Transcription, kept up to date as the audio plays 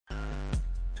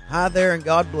Hi there, and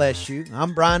God bless you.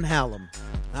 I'm Brian Hallam.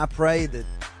 I pray that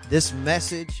this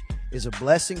message is a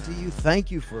blessing to you. Thank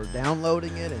you for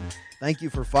downloading it, and thank you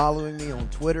for following me on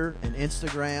Twitter and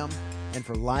Instagram, and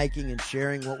for liking and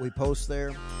sharing what we post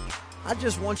there. I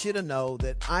just want you to know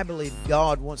that I believe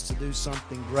God wants to do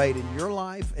something great in your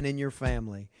life and in your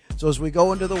family. So as we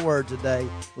go into the Word today,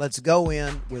 let's go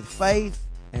in with faith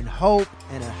and hope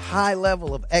and a high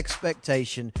level of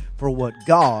expectation for what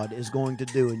God is going to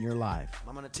do in your life.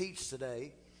 I'm going to teach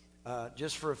today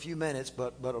just for a few minutes,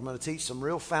 but I'm going to teach some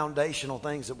real foundational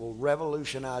things that will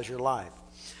revolutionize your life.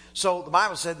 So the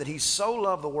Bible said that He so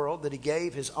loved the world that He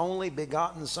gave His only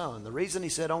begotten Son. The reason He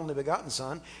said only begotten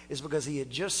Son is because He had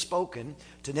just spoken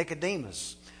to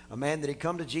Nicodemus, a man that had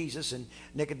come to Jesus, and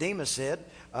Nicodemus said,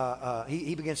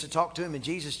 he begins to talk to him, and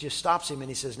Jesus just stops him and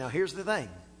He says, now here's the thing.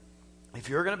 If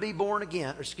you're going to be born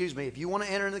again, if you want to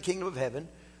enter into the kingdom of heaven,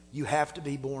 you have to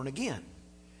be born again.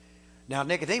 Now,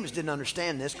 Nicodemus didn't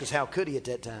understand this, because how could he at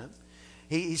that time?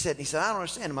 He said, I don't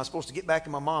understand. Am I supposed to get back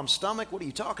in my mom's stomach? What are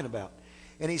you talking about?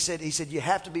 And he said, you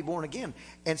have to be born again.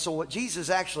 And so what Jesus is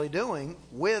actually doing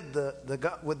with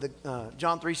the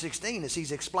John 3:16 is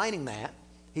He's explaining that.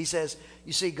 He says,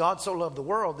 you see, God so loved the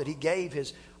world that He gave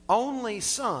His only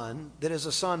Son that is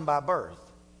a son by birth.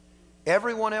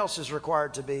 Everyone else is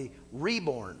required to be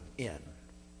reborn in.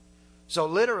 So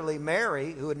literally,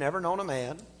 Mary, who had never known a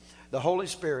man, the Holy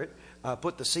Spirit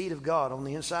put the seed of God on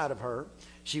the inside of her.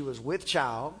 She was with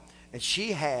child, and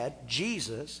she had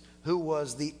Jesus, who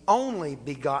was the only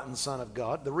begotten Son of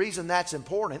God. The reason that's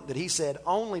important, that He said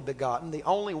only begotten, the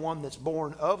only one that's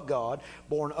born of God,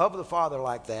 born of the Father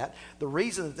like that. The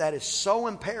reason that is so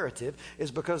imperative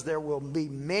is because there will be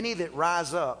many that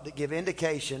rise up that give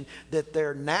indication that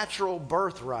their natural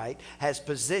birthright has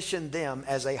positioned them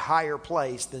as a higher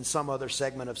place than some other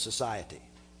segment of society.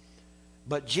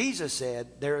 But Jesus said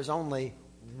there is only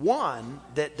one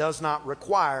that does not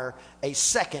require a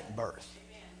second birth.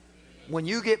 When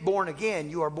you get born again,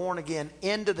 you are born again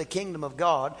into the kingdom of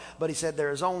God. But He said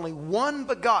there is only one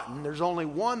begotten. There's only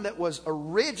one that was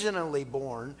originally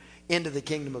born into the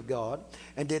kingdom of God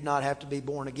and did not have to be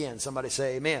born again. Somebody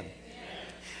say amen.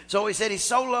 So He said He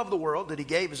so loved the world that He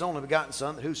gave His only begotten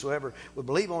Son, that whosoever would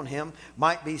believe on Him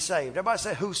might be saved. Everybody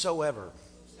say whosoever.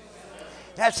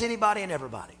 That's anybody and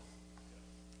everybody.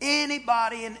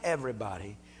 Anybody and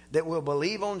everybody that will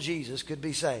believe on Jesus could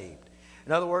be saved.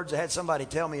 In other words, I had somebody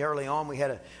tell me early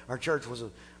on, our church was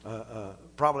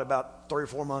probably about 3 or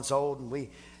 4 months old, and we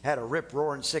had a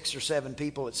rip-roaring 6 or 7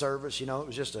 people at service. You know, it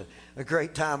was just a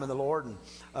great time in the Lord,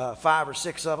 and 5 or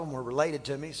 6 of them were related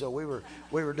to me, so we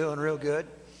were doing real good.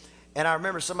 And I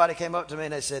remember somebody came up to me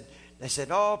and they said,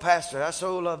 "Oh, Pastor, I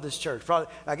so love this church."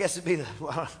 Probably, I guess it'd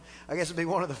be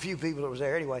one of the few people that was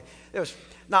there. Anyway, there was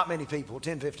not many people,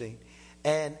 10, 15.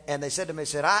 And they said to me,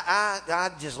 I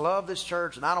just love this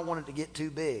church, and I don't want it to get too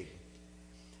big.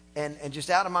 And just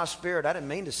out of my spirit, I didn't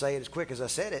mean to say it as quick as I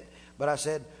said it, but I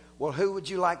said, well, who would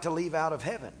you like to leave out of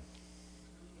heaven?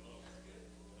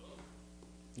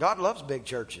 God loves big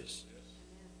churches.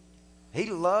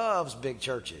 He loves big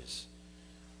churches.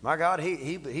 My God,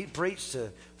 he preached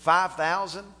to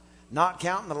 5,000, not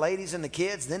counting the ladies and the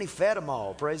kids. Then He fed them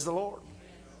all. Praise the Lord.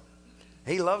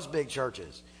 He loves big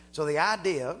churches. So the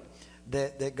idea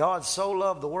that God so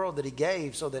loved the world that He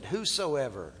gave so that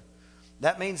whosoever,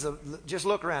 that means just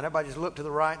look around. Everybody just look to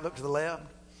the right, look to the left.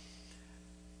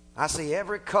 I see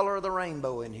every color of the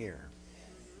rainbow in here.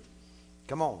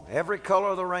 Come on, every color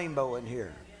of the rainbow in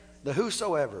here. The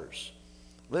whosoevers.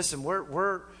 Listen,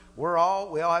 we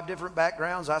all have different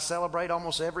backgrounds. I celebrate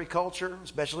almost every culture,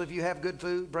 especially if you have good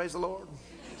food. Praise the Lord.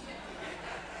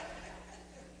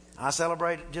 I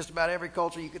celebrate just about every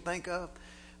culture you could think of.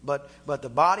 But the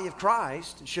body of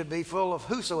Christ should be full of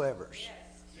whosoevers.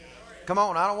 Come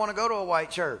on, I don't want to go to a white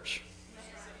church.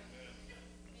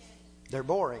 They're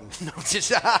boring.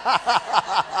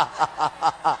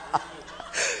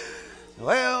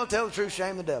 Well, tell the truth,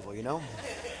 shame the devil, you know.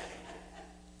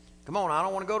 Come on, I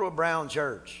don't want to go to a brown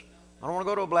church. I don't want to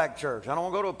go to a black church. I don't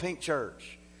want to go to a pink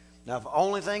church. Now, if the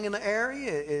only thing in the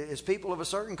area is people of a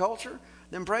certain culture,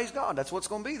 then praise God, that's what's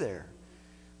going to be there.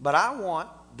 But I want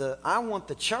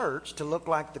the church to look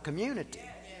like the community.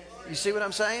 You see what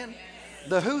I'm saying?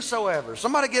 The whosoever.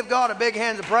 Somebody give God a big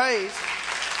hand of praise.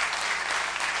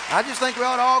 I just think we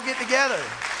ought to all get together.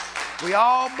 We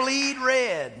all bleed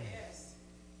red.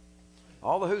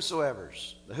 All the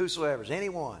whosoevers. The whosoevers.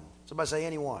 Anyone. Somebody say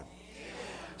anyone.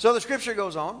 So the scripture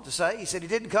goes on to say, He said He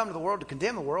didn't come to the world to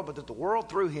condemn the world, but that the world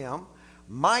through Him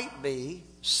might be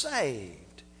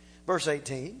saved. Verse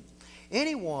 18.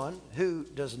 Anyone who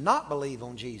does not believe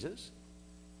on Jesus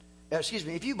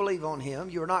if you believe on him,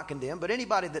 you are not condemned. But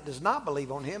anybody that does not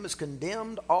believe on him is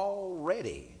condemned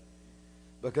already,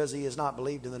 because he has not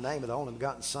believed in the name of the only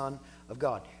begotten Son of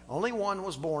God. Only one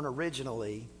was born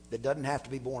originally that doesn't have to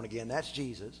be born again. That's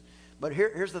Jesus. But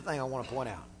here's the thing I want to point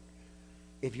out.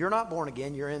 If you're not born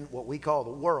again, you're in what we call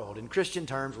the world. In Christian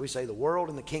terms, we say the world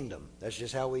and the kingdom. That's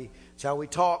just how we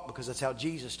talk, because that's how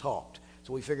Jesus talked.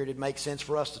 So we figured it'd make sense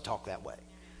for us to talk that way.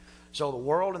 So the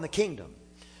world and the kingdom.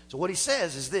 So what he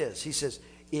says is this. He says,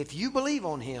 if you believe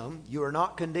on him, you are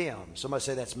not condemned. Somebody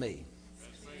say, that's me.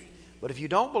 But if you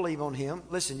don't believe on him,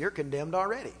 listen, you're condemned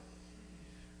already.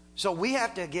 So we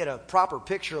have to get a proper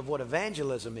picture of what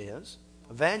evangelism is.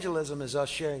 Evangelism is us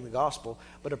sharing the gospel.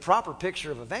 But a proper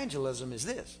picture of evangelism is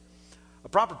this. A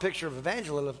proper picture of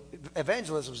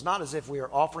evangelism is not as if we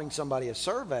are offering somebody a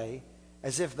survey,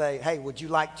 as if hey, would you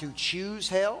like to choose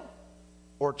hell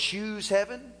or choose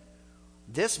heaven?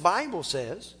 This Bible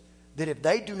says that if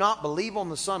they do not believe on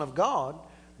the Son of God,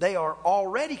 they are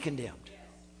already condemned.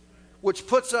 Which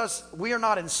puts us, we are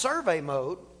not in survey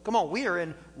mode. Come on, we are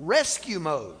in rescue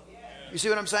mode. You see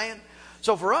what I'm saying?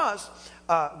 So for us,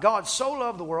 God so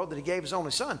loved the world that he gave his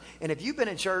only Son. And if you've been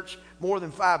in church more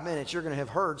than 5 minutes, you're going to have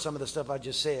heard some of the stuff I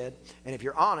just said. And if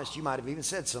you're honest, you might have even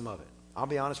said some of it. I'll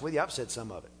be honest with you, I've said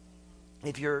some of it.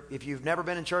 If you've never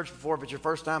been in church before, if it's your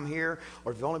first time here,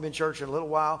 or if you've only been in church in a little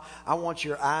while, I want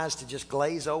your eyes to just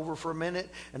glaze over for a minute,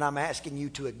 and I'm asking you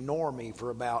to ignore me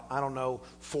for about,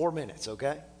 4 minutes,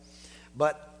 okay?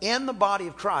 But in the body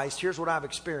of Christ, here's what I've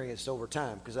experienced over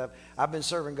time, because I've been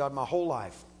serving God my whole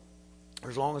life, or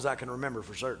as long as I can remember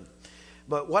for certain.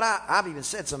 But what I've even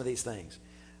said some of these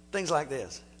things like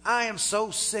this. I am so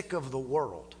sick of the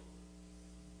world.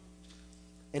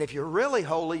 And if you're really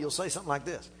holy, you'll say something like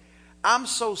this. I'm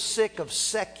so sick of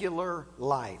secular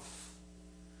life.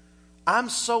 I'm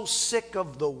so sick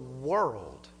of the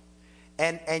world.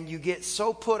 And you get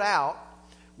so put out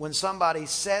when somebody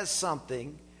says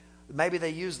something. Maybe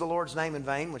they use the Lord's name in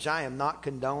vain, which I am not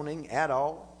condoning at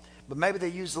all. But maybe they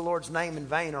use the Lord's name in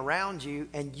vain around you,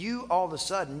 and you all of a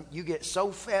sudden, you get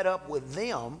so fed up with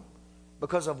them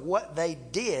because of what they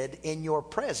did in your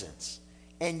presence.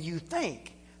 And you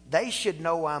think they should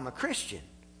know I'm a Christian.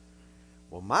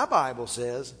 Well, my Bible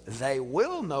says they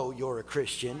will know you're a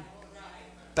Christian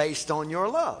based on your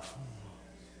love.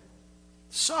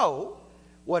 So,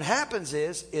 what happens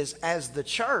is as the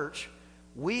church,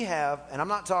 we have, and I'm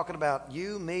not talking about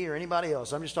you, me, or anybody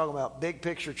else. I'm just talking about big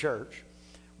picture church.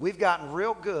 We've gotten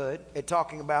real good at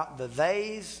talking about the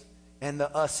theys and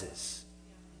the us's.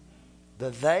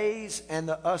 The theys and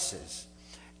the us's.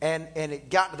 And it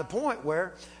got to the point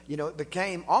where, it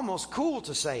became almost cool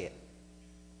to say it.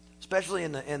 Especially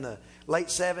in the late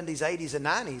 70s, 80s, and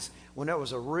 90s, when there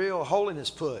was a real holiness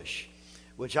push,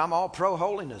 which I'm all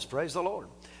pro-holiness, praise the Lord.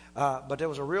 But there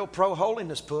was a real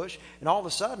pro-holiness push, and all of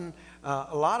a sudden,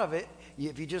 a lot of it,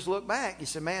 if you just look back, you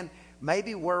say, man,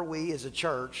 maybe were we as a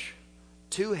church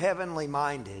too heavenly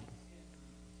minded,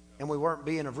 and we weren't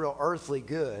being of real earthly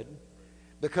good,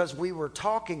 because we were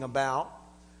talking about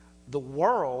the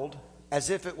world as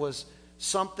if it was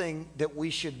something that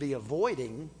we should be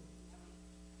avoiding,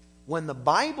 when the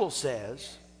Bible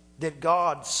says that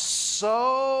God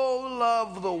so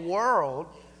loved the world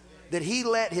that he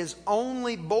let his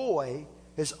only boy,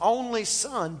 his only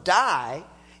son, die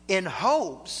in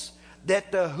hopes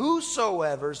that the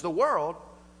whosoever's, the world,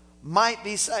 might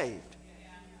be saved.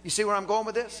 You see where I'm going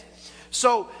with this?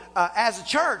 So as a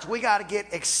church, we got to get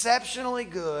exceptionally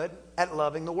good at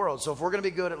loving the world. So if we're going to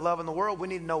be good at loving the world, we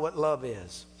need to know what love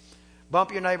is.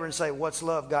 Bump your neighbor and say, what's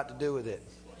love got to do with it?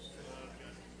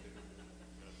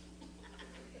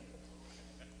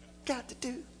 Got to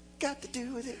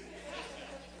do with it.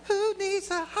 Who needs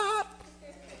a heart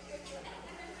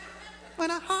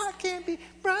when a heart can be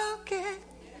broken?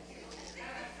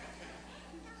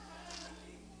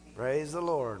 Praise the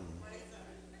Lord.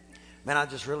 Man, I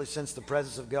just really sense the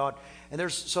presence of God. And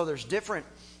there's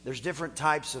different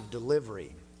types of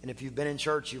delivery. And if you've been in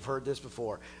church, you've heard this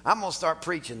before. I'm going to start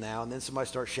preaching now, and then somebody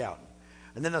starts shouting.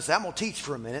 And then they'll say, I'm going to teach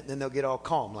for a minute, and then they'll get all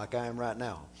calm like I am right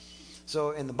now.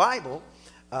 So in the Bible,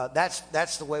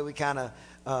 that's the way we kind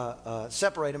of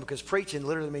separate them, because preaching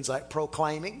literally means like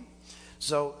proclaiming.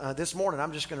 So this morning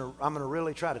I'm going to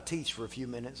really try to teach for a few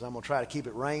minutes. I'm going to try to keep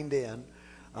it reined in.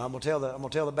 I'm going to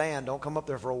tell the band, don't come up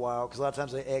there for a while, because a lot of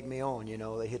times they egg me on,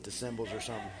 they hit the cymbals or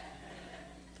something.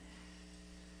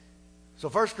 So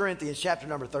 1 Corinthians chapter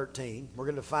number 13, we're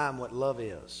going to define what love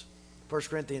is. 1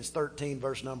 Corinthians 13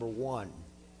 verse number 1.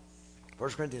 1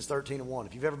 Corinthians 13 and 1.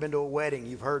 If you've ever been to a wedding,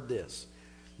 you've heard this.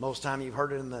 Most time you've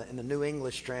heard it in the New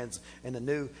English in the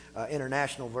New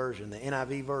International Version, the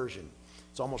NIV version.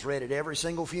 It's almost read at every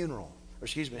single funeral. Or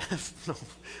excuse me,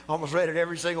 almost read at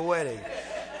every single wedding.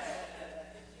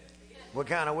 What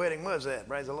kind of wedding was that?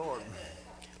 Praise the Lord.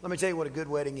 Let me tell you what a good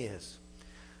wedding is.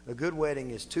 A good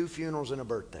wedding is 2 funerals and a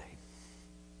birthday.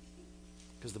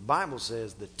 Because the Bible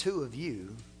says the 2 of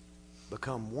you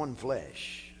become one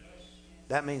flesh.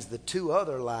 That means the 2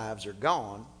 other lives are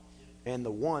gone and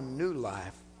the one new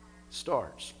life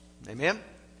starts. Amen?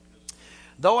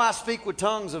 Though I speak with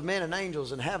tongues of men and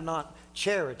angels and have not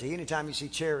charity. Anytime you see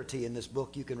charity in this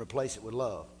book, you can replace it with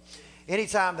love.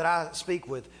 Anytime that I speak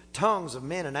with tongues of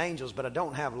men and angels, but I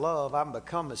don't have love, I'm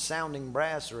become a sounding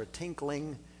brass or a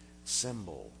tinkling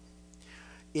cymbal.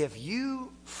 If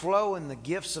you flow in the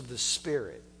gifts of the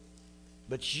Spirit,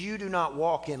 but you do not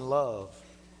walk in love,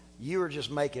 you are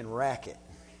just making racket.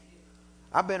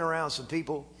 I've been around some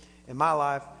people in my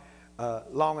life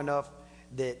long enough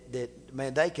that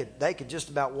man, they could just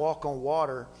about walk on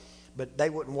water, but they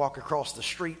wouldn't walk across the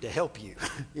street to help you.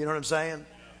 You know what I'm saying?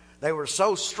 They were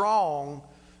so strong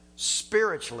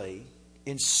spiritually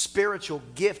in spiritual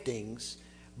giftings,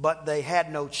 but they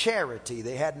had no charity.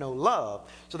 They had no love.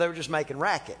 So they were just making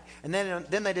racket. And then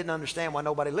they didn't understand why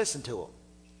nobody listened to them.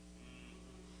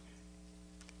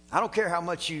 I don't care how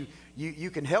much you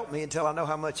can help me until I know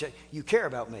how much you care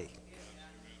about me.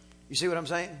 You see what I'm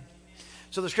saying?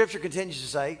 So the scripture continues to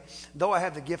say, though I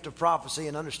have the gift of prophecy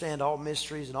and understand all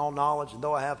mysteries and all knowledge, and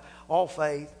though I have all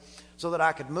faith, so that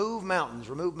I could remove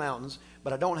mountains,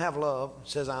 but I don't have love, it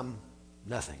says I'm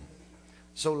nothing.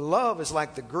 So love is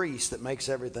like the grease that makes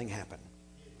everything happen.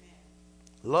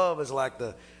 Love is like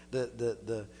the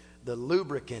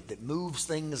lubricant that moves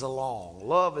things along.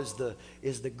 Love is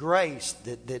the grace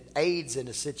that aids in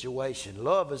a situation.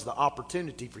 Love is the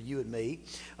opportunity for you and me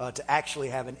to actually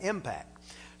have an impact.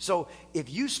 So if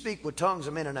you speak with tongues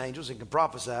of men and angels and can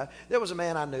prophesy, there was a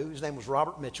man I knew, his name was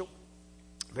Robert Mitchell,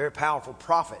 very powerful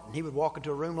prophet. And he would walk into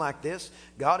a room like this.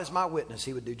 God is my witness.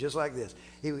 He would do just like this.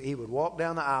 He would walk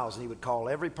down the aisles and he would call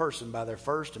every person by their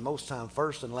first and most time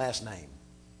first and last name,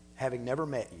 having never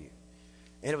met you.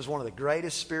 And it was one of the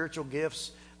greatest spiritual gifts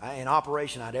in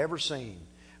operation I'd ever seen.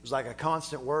 It was like a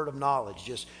constant word of knowledge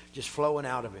just flowing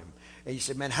out of him. And you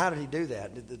said, man, how did he do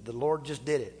that? The Lord just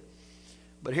did it.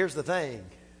 But here's the thing.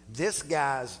 This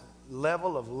guy's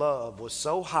level of love was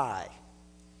so high.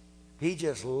 He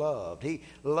just loved.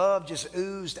 Love just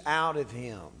oozed out of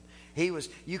him.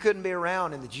 You couldn't be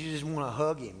around him that you just want to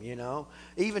hug him, you know.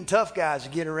 Even tough guys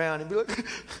would get around and be like,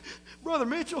 Brother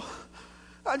Mitchell,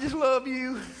 I just love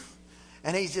you.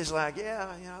 And he's just like, yeah,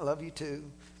 I love you too.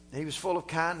 And he was full of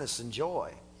kindness and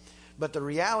joy. But the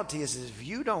reality is if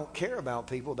you don't care about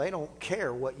people, they don't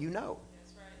care what you know.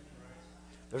 That's right.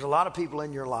 There's a lot of people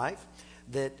in your life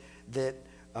that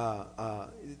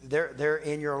they're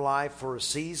in your life for a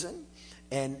season,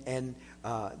 and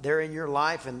they're in your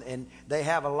life, and they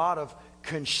have a lot of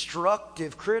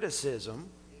constructive criticism,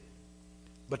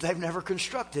 but they've never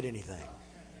constructed anything.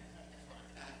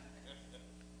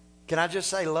 Can I just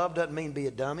say, love doesn't mean be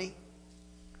a dummy.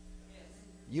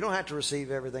 You don't have to receive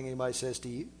everything anybody says to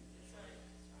you.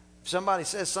 If somebody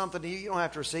says something to you, you don't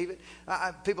have to receive it.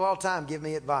 People all the time give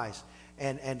me advice.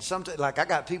 And sometimes, like I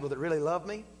got people that really love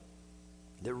me,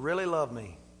 really,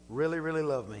 really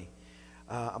love me.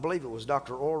 I believe it was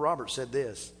Dr. Oral Roberts said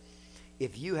this.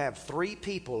 If you have 3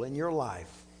 people in your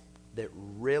life that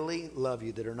really love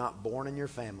you, that are not born in your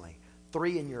family,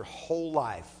 3 in your whole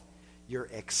life, you're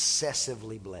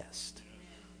excessively blessed.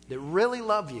 That really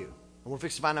love you. And we're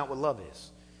fixing to find out what love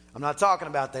is. I'm not talking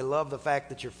about they love the fact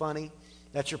that you're funny.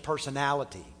 That's your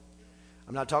personality.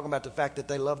 I'm not talking about the fact that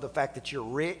they love the fact that you're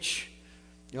rich.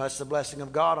 You know, that's the blessing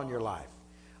of God on your life.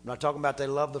 I'm not talking about they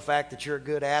love the fact that you're a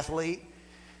good athlete.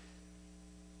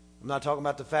 I'm not talking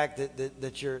about the fact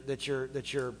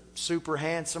that you're super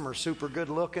handsome or super good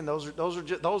looking. Those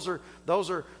are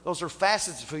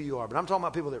facets of who you are. But I'm talking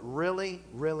about people that really,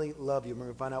 really love you. We're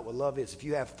going to find out what love is. If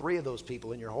you have 3 of those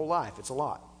people in your whole life, it's a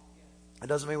lot. It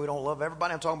doesn't mean we don't love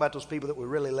everybody. I'm talking about those people that we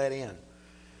really let in.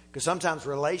 Because sometimes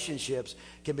relationships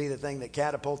can be the thing that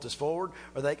catapult us forward,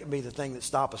 or they can be the thing that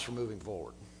stop us from moving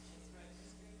forward.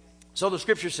 So the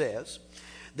scripture says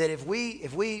that if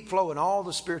we flow in all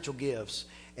the spiritual gifts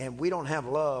and we don't have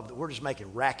love, that we're just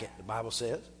making racket, the Bible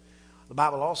says. The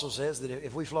Bible also says that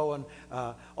if we flow in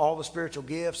all the spiritual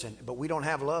gifts, but we don't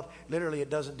have love, literally it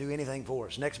doesn't do anything for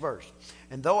us. Next verse.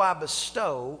 And though I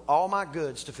bestow all my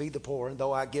goods to feed the poor, and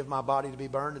though I give my body to be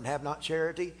burned and have not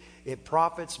charity, it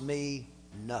profits me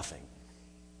nothing.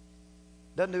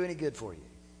 Doesn't do any good for you.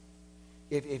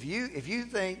 If you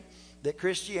think that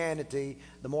Christianity,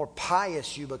 the more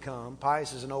pious you become,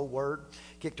 pious is an old word,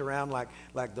 kicked around like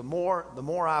the more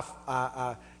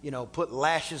I put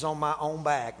lashes on my own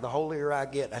back, the holier I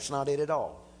get. That's not it at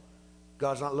all.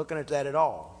 God's not looking at that at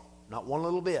all. Not one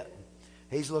little bit.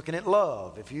 He's looking at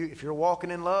love. If you're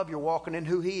walking in love, you're walking in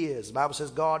who He is. The Bible says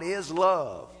God is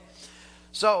love.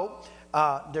 So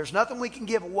there's nothing we can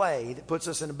give away that puts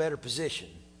us in a better position.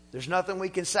 There's nothing we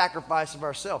can sacrifice of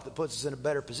ourselves that puts us in a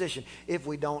better position if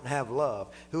we don't have love.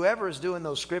 Whoever is doing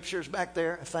those scriptures back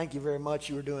there, thank you very much.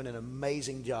 You were doing an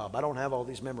amazing job. I don't have all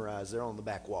these memorized. They're on the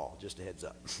back wall, just a heads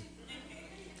up.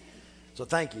 So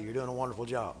thank you. You're doing a wonderful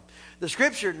job. The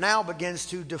scripture now begins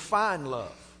to define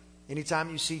love. Anytime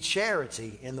you see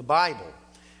charity in the Bible,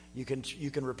 you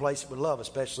can replace it with love,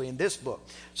 especially in this book.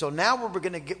 So now we're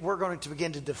going to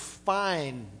begin to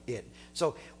define it.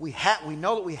 So we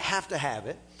know that we have to have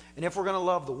it. And if we're going to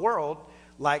love the world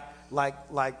like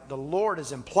the Lord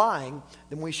is implying,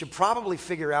 then we should probably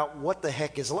figure out what the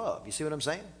heck is love. You see what I'm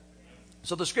saying?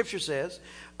 So the scripture says,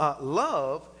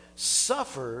 love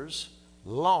suffers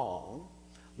long.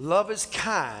 Love is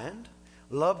kind.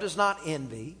 Love does not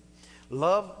envy.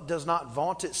 Love does not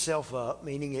vaunt itself up,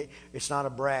 meaning it's not a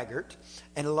braggart.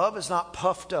 And love is not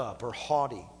puffed up or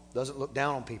haughty. Doesn't look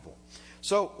down on people.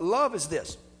 So love is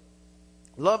this.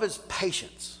 Love is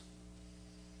patience.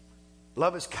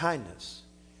 Love is kindness.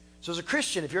 So as a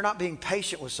Christian, if you're not being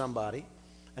patient with somebody,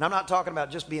 and I'm not talking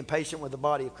about just being patient with the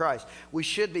body of Christ. We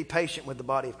should be patient with the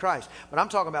body of Christ. But I'm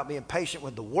talking about being patient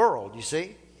with the world, you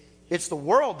see. It's the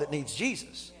world that needs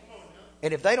Jesus.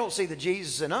 And if they don't see the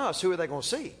Jesus in us, who are they going to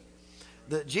see?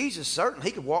 The Jesus, certainly,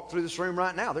 He could walk through this room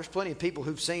right now. There's plenty of people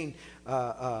who've seen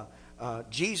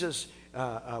Jesus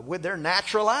with their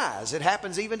natural eyes. It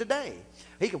happens even today.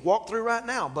 He could walk through right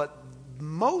now, but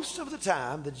most of the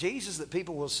time, the Jesus that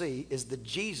people will see is the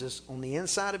Jesus on the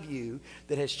inside of you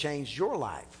that has changed your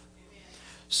life.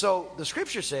 So the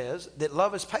scripture says that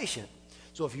love is patient.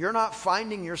 So if you're not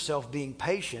finding yourself being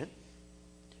patient,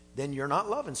 then you're not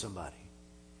loving somebody.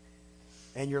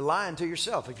 And you're lying to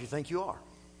yourself if you think you are.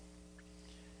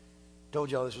 Told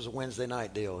y'all this was a Wednesday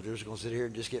night deal. You're just going to sit here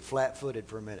and just get flat-footed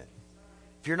for a minute.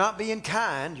 If you're not being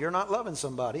kind, you're not loving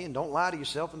somebody, and don't lie to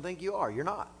yourself and think you are. You're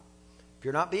not. If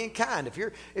you're not being kind, if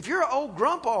you're an old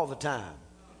grump all the time,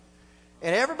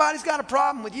 and everybody's got a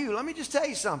problem with you, let me just tell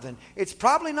you something. It's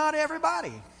probably not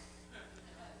everybody.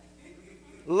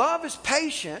 Love is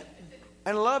patient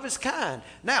and love is kind.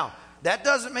 Now, that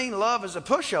doesn't mean love is a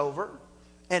pushover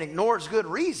and ignores good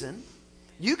reason.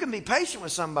 You can be patient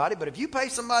with somebody, but if you pay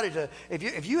somebody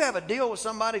if you have a deal with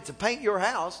somebody to paint your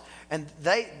house and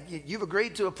you've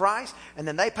agreed to a price and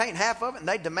then they paint half of it and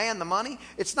they demand the money,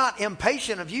 it's not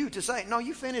impatient of you to say, no,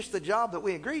 you finished the job that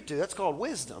we agreed to. That's called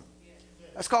wisdom.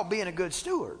 That's called being a good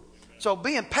steward. So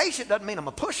being patient doesn't mean I'm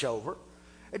a pushover.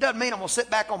 It doesn't mean I'm going to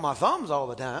sit back on my thumbs all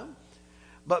the time.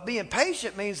 But being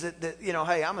patient means that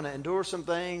hey, I'm going to endure some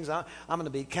things. I'm going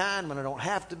to be kind when I don't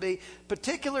have to be.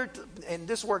 And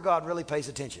this is where God really pays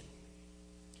attention.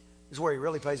 This is where He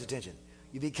really pays attention.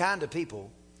 You be kind to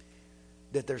people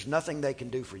that there's nothing they can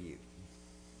do for you.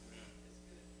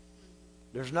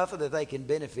 There's nothing that they can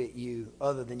benefit you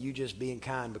other than you just being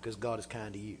kind because God is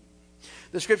kind to you.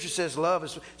 The scripture says love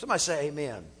is... Somebody say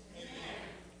amen. Amen.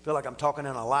 I feel like I'm talking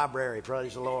in a library.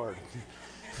 Praise the Lord.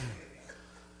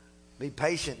 Be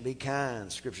patient, be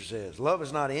kind, scripture says. Love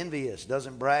is not envious,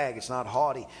 doesn't brag, it's not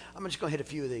haughty. I'm just going to hit a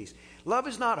few of these. Love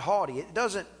is not haughty. It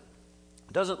doesn't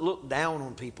look down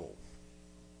on people.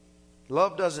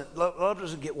 Love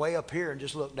doesn't get way up here and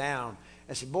just look down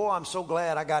and say, boy, I'm so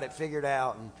glad I got it figured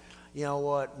out. And you know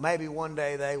what, maybe one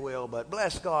day they will, but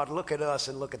bless God, look at us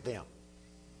and look at them.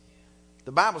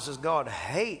 The Bible says God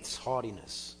hates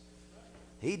haughtiness.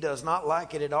 He does not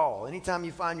like it at all. Anytime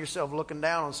you find yourself looking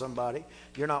down on somebody,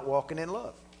 you're not walking in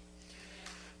love.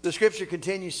 The scripture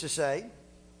continues to say,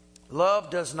 love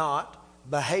does not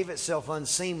behave itself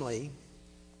unseemly,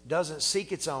 doesn't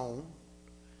seek its own,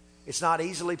 it's not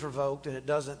easily provoked, and it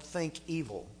doesn't think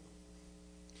evil.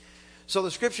 So the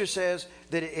scripture says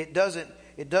that it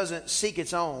doesn't seek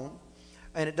its own,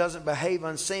 and it doesn't behave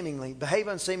unseemingly. Behave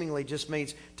unseemingly just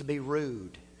means to be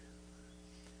rude.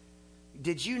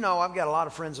 Did you know I've got a lot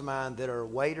of friends of mine that are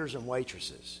waiters and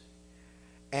waitresses,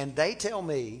 and they tell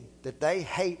me that they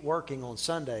hate working on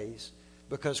Sundays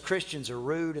because Christians are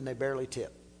rude and they barely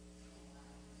tip.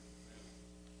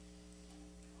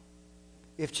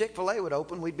 If Chick-fil-A would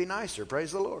open, we'd be nicer.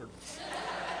 Praise the Lord.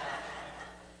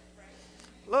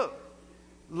 Look,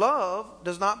 love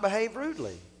does not behave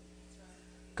rudely.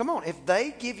 Come on, if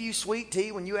they give you sweet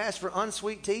tea when you ask for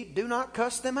unsweet tea, do not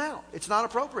cuss them out. It's not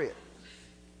appropriate.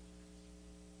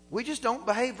 We just don't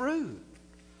behave rude.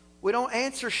 We don't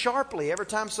answer sharply every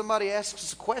time somebody asks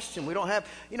us a question. We don't have,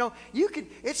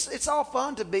 it's all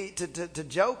fun to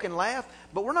joke and laugh,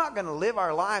 but we're not going to live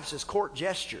our lives as court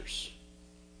gestures.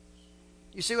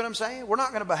 You see what I'm saying? We're not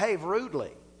going to behave rudely.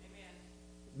 Amen.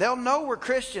 They'll know we're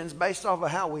Christians based off of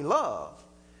how we love.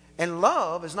 And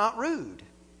love is not rude.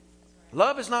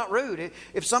 Love is not rude.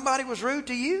 If somebody was rude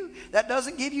to you, that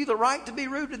doesn't give you the right to be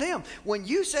rude to them. When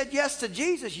you said yes to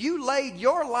Jesus, you laid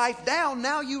your life down.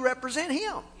 Now you represent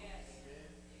Him.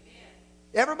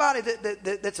 Everybody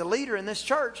that's a leader in this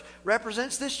church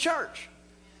represents this church.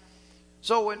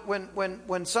 So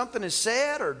when something is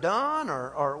said or done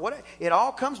or what, it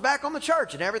all comes back on the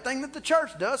church, and everything that the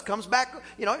church does comes back.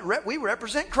 We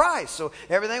represent Christ, so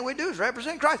everything we do is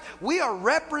represent Christ. We are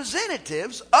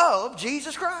representatives of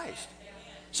Jesus Christ.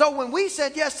 So when we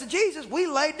said yes to Jesus, we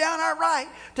laid down our right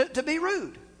to be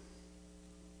rude.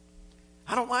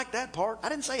 I don't like that part. I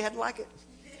didn't say you had to like it.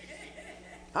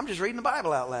 I'm just reading the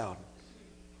Bible out loud.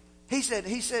 He said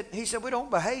we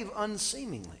don't behave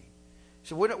unseemingly.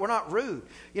 So we're not rude.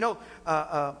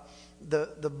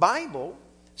 The Bible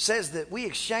says that we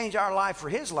exchange our life for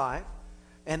His life.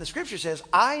 And the Scripture says,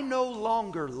 I no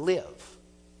longer live.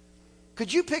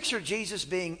 Could you picture Jesus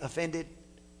being offended?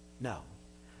 No.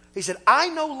 He said, I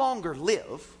no longer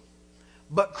live,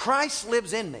 but Christ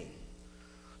lives in me.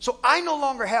 So I no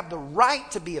longer have the right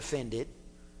to be offended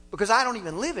because I don't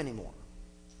even live anymore.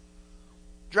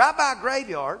 Drive by a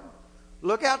graveyard,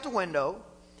 look out the window,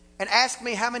 and ask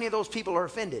me how many of those people are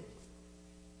offended.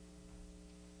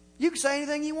 You can say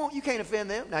anything you want. You can't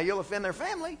offend them. Now, you'll offend their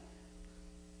family,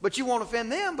 but you won't offend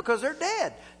them because they're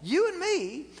dead. You and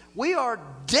me, we are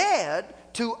dead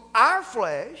to our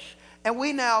flesh, and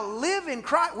we now live in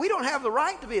Christ. We don't have the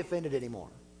right to be offended anymore.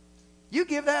 You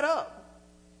give that up.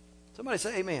 Somebody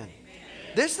say amen. Amen.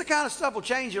 This is the kind of stuff will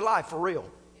change your life for real.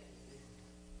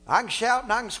 I can shout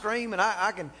and I can scream and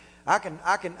I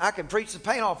can preach the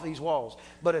paint off these walls.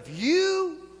 But if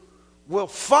you will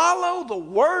follow the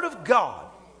Word of God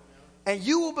and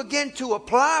you will begin to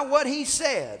apply what He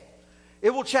said, it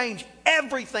will change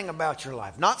everything about your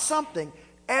life. Not something,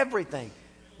 everything.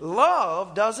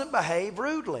 Love doesn't behave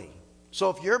rudely. So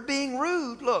if you're being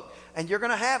rude, look, and you're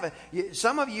going to have it.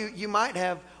 Some of you might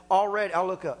have already, I'll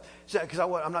look up, because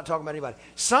I'm not talking about anybody.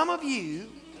 Some of you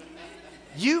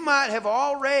might have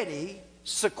already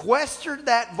sequestered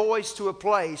that voice to a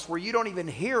place where you don't even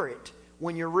hear it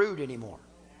when you're rude anymore.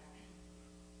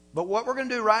 But what we're going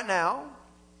to do right now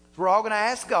is we're all going to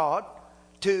ask God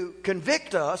to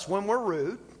convict us when we're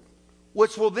rude,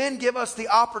 which will then give us the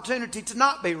opportunity to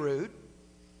not be rude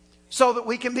so that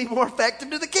we can be more effective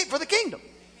for the kingdom.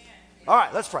 All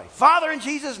right, let's pray. Father, in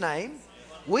Jesus' name,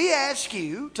 we ask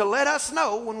you to let us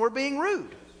know when we're being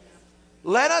rude.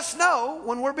 Let us know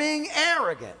when we're being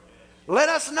arrogant. Let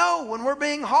us know when we're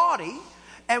being haughty.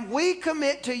 And we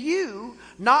commit to you,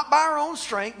 not by our own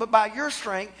strength, but by your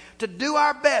strength, to do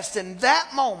our best in that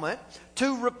moment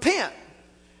to repent.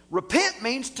 Repent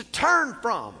means to turn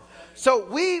from. So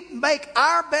we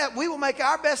will make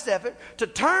our best effort to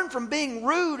turn from being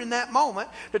rude in that moment,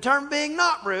 to turn from being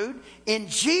not rude, in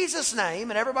Jesus'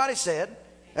 name. And everybody said,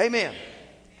 amen.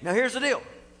 Now here's the deal.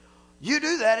 You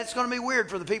do that, it's going to be weird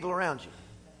for the people around you.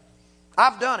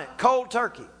 I've done it, cold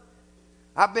turkey.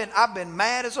 I've been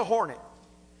mad as a hornet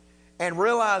and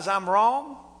realize I'm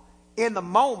wrong in the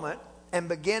moment and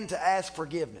begin to ask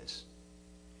forgiveness.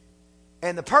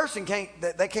 And the person can't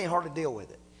hardly deal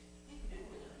with it.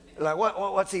 Like,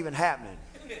 what's even happening?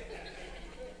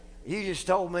 You just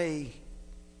told me,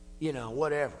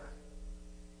 whatever.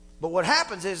 But what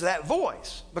happens is that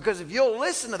voice, because if you'll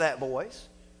listen to that voice,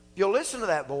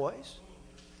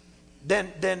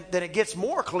 then it gets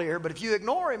more clear. But if you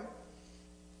ignore him,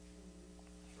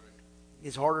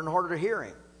 it's harder and harder to hear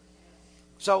him.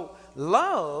 So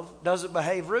love doesn't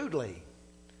behave rudely.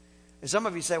 And some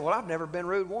of you say, well, I've never been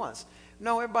rude once.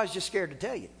 No, everybody's just scared to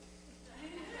tell you.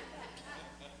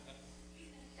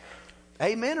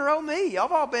 Amen or oh me. Y'all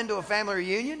have all been to a family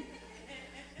reunion.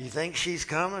 You think she's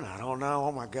coming? I don't know.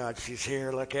 Oh my God, she's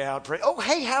here. Look out. Oh,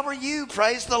 hey, how are you?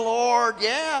 Praise the Lord.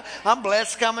 Yeah, I'm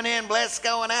blessed coming in, blessed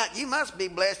going out. You must be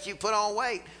blessed. You put on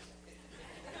weight.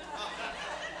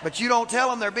 But you don't tell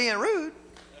them they're being rude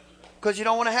because you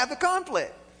don't want to have the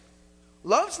conflict.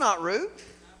 Love's not rude.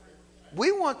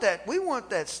 We want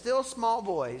that still small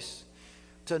voice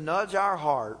to nudge our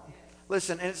heart.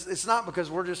 Listen, it's not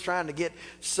because we're just trying to get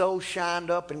so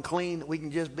shined up and clean that we can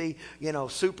just be,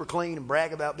 super clean and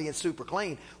brag about being super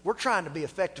clean. We're trying to be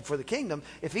effective for the kingdom.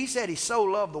 If he said he so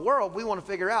loved the world, we want to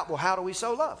figure out, well, how do we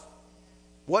so love?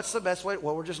 What's the best way?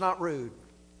 Well, we're just not rude.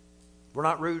 We're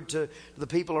not rude to the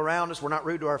people around us. We're not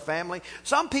rude to our family.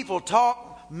 Some people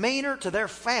talk meaner to their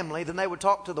family than they would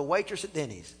talk to the waitress at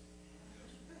Denny's.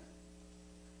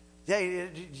 Yeah,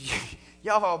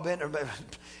 y'all all been there, but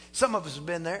some of us have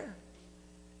been there,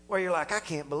 where you're like, I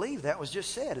can't believe that was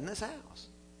just said in this house.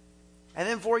 And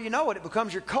then before you know it, it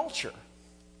becomes your culture.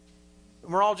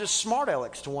 And we're all just smart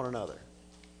alecks to one another.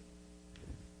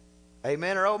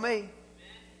 Amen or oh me?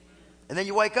 And then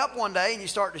you wake up one day and you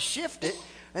start to shift it,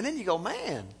 and then you go,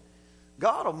 man,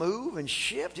 God will move and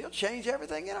shift. He'll change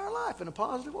everything in our life in a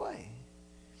positive way.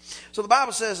 So the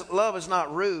Bible says love is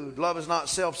not rude. Love is not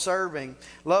self-serving.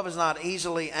 Love is not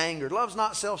easily angered. Love is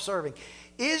not self-serving.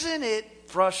 Isn't it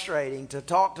frustrating to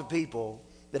talk to people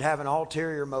that have an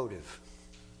ulterior motive?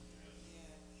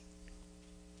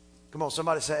 Come on,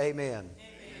 somebody say amen. Amen.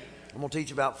 I'm going to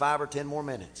teach about 5 or 10 more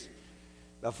minutes.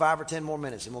 About 5 or 10 more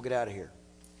minutes and we'll get out of here.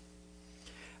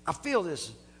 I feel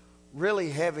this really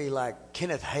heavy, like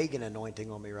Kenneth Hagin anointing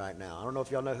on me right now. I don't know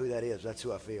if y'all know who that is. That's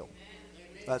who I feel.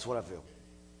 That's what I feel.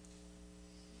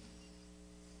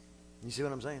 You see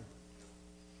what I'm saying?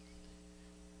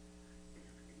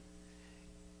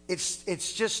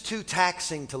 It's just too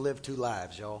taxing to live 2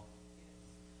 lives, y'all.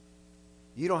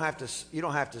 You don't have to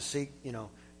seek,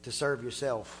 to serve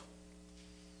yourself.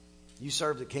 You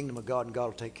serve the kingdom of God and God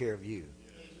will take care of you.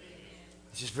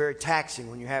 It's just very taxing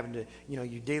when you're having to,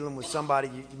 you're dealing with somebody,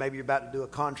 maybe you're about to do a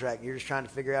contract and you're just trying to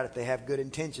figure out if they have good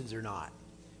intentions or not.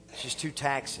 It's just too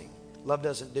taxing. Love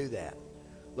doesn't do that.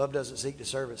 Love doesn't seek to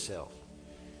serve itself.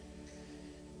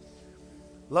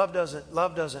 Love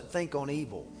doesn't think on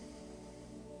evil.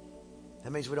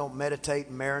 That means we don't meditate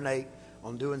and marinate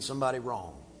on doing somebody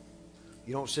wrong.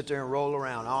 You don't sit there and roll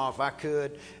around. Oh, if I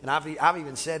could. And I've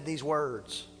even said these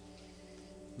words.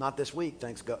 Not this week,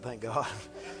 thank God.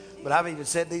 But I've even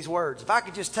said these words. If I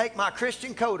could just take my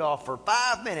Christian coat off for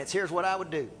 5 minutes, here's what I would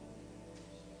do.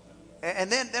 And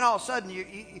then all of a sudden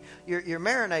you're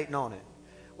marinating on it.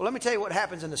 Well, let me tell you what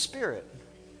happens in the spirit.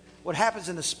 What happens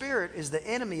in the spirit is the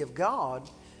enemy of God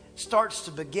starts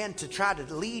to begin to try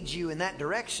to lead you in that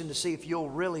direction to see if you'll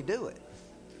really do it.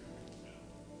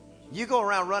 You go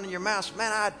around running your mouth,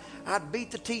 man, I'd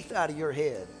beat the teeth out of your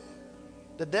head.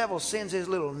 The devil sends his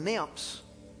little nymphs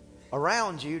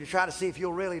around you to try to see if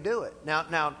you'll really do it. Now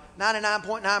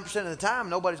 99.9% of the time,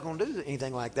 nobody's going to do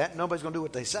anything like that. Nobody's going to do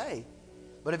what they say.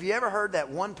 But have you ever heard that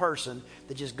one person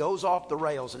that just goes off the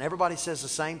rails and everybody says the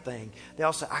same thing? They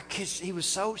all say, they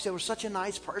were such a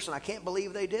nice person. I can't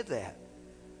believe they did that.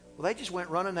 Well, they just went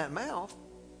running that mouth,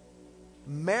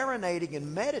 marinating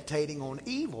and meditating on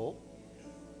evil,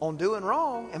 on doing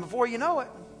wrong, and before you know it,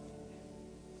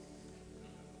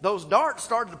 those darts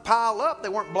started to pile up. They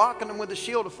weren't blocking them with the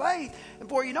shield of faith. And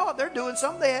before you know it, they're doing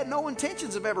something they had no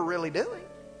intentions of ever really doing.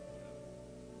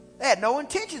 They had no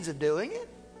intentions of doing it.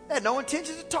 They had no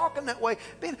intentions of talking that way.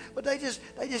 But they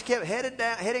just kept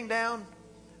heading down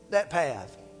that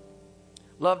path.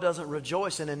 Love doesn't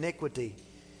rejoice in iniquity,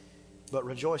 but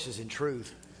rejoices in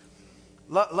truth.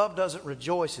 Love doesn't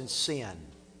rejoice in sin.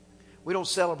 We don't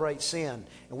celebrate sin,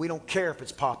 and we don't care if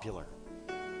it's popular.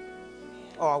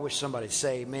 Oh, I wish somebody'd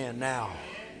say amen now.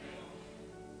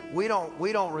 We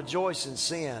don't rejoice in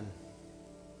sin.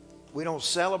 We don't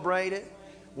celebrate it.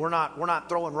 We're not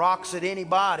throwing rocks at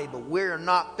anybody, but we're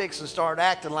not fixing to start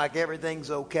acting like everything's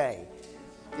okay.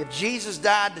 If Jesus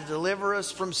died to deliver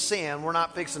us from sin, we're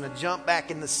not fixing to jump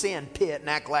back in the sin pit and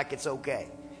act like it's okay.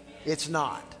 It's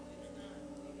not.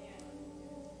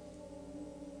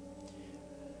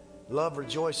 Love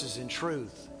rejoices in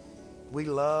truth. We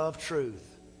love truth.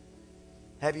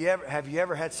 Have you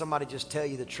ever had somebody just tell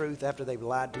you the truth after they've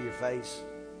lied to your face?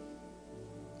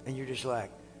 And you're just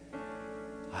like,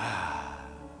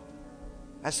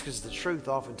 That's because the truth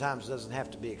oftentimes doesn't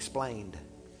have to be explained.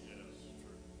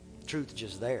 Truth is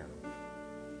just there.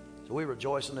 So we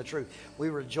rejoice in the truth. We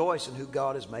rejoice in who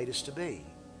God has made us to be.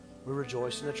 We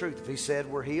rejoice in the truth. If He said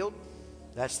we're healed,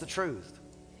 that's the truth.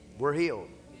 We're healed.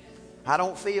 I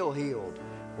don't feel healed.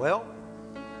 Well,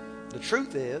 the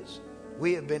truth is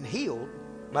we have been healed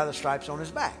by the stripes on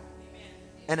His back.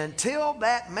 And until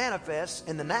that manifests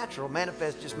in the natural,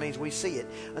 manifest just means we see it.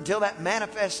 Until that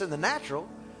manifests in the natural,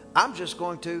 I'm just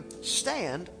going to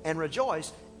stand and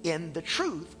rejoice in the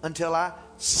truth until I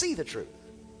see the truth.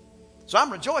 So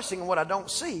I'm rejoicing in what I don't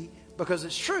see because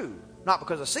it's true. Not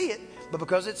because I see it, but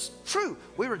because it's true.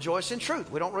 We rejoice in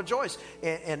truth. We don't rejoice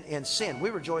in sin. We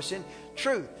rejoice in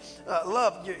truth.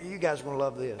 Love, you guys are going to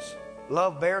love this.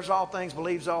 Love bears all things,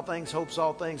 believes all things, hopes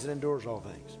all things, and endures all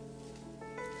things.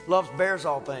 Love bears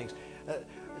all things.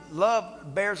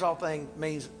 Love bears all things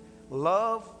means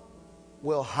love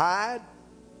will hide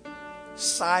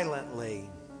silently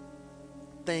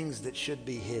things that should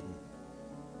be hidden.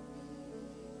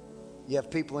 You have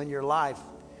people in your life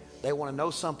They want to know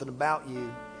something about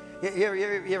you.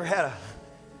 You ever had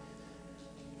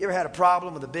a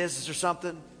problem with a business or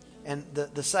something, and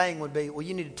the saying would be, well,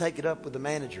 you need to take it up with the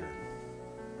manager.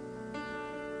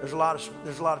 There's a lot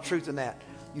of truth in that.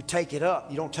 You take it up,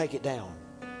 you don't take it down.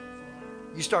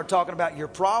 You start talking about your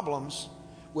problems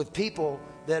with people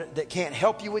that can't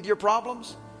help you with your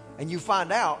problems, and you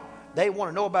find out they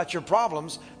want to know about your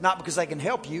problems, not because they can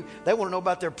help you. They want to know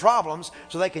about their problems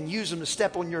so they can use them to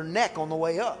step on your neck on the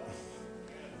way up.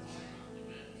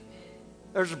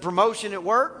 There's a promotion at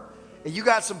work, and you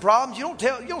got some problems. You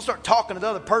don't start talking to the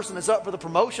other person that's up for the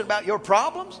promotion about your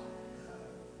problems.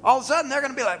 All of a sudden, they're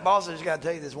going to be like, boss, I just got to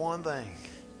tell you this one thing.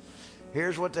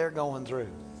 Here's what they're going through.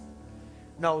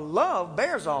 No, love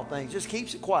bears all things, just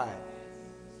keeps it quiet.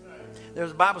 The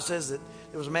Bible says that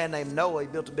there was a man named Noah. He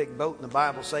built a big boat in the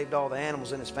Bible, saved all the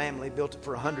animals in his family, built it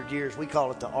for 100 years. We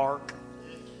call it the ark.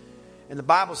 And the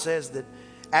Bible says that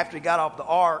after he got off the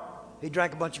ark, he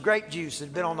drank a bunch of grape juice that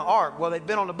had been on the ark. Well, they'd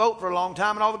been on the boat for a long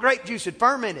time, and all the grape juice had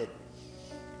fermented.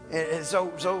 And so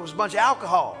it was a bunch of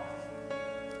alcohol.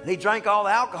 And he drank all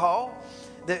the alcohol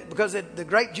because the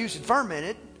grape juice had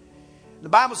fermented. The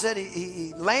Bible said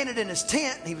he landed in his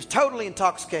tent, and he was totally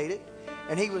intoxicated,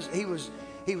 and he was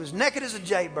naked as a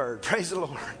jaybird. Praise the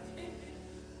Lord.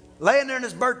 Laying there in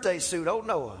his birthday suit, old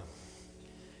Noah.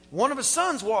 One of his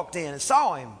sons walked in and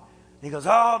saw him. And he goes,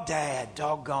 oh, Dad,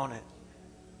 doggone it.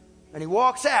 And he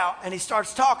walks out and he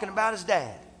starts talking about his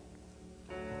dad.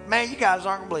 Man, you guys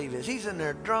aren't going to believe this. He's in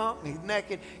there drunk, he's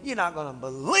naked. You're not going to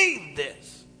believe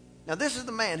this. Now, this is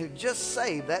the man who just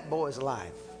saved that boy's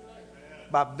life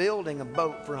by building a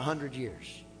boat for 100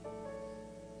 years.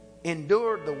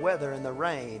 Endured the weather and the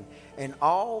rain and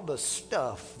all the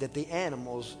stuff that the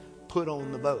animals put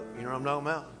on the boat. You know what I'm talking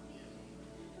about?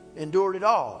 Endured it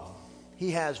all.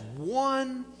 He has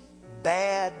one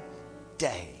bad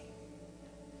day.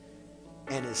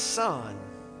 And his son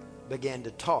began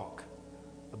to talk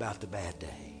about the bad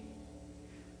day.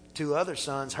 Two other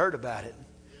sons heard about it.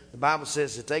 The Bible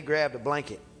says that they grabbed a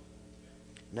blanket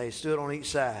and they stood on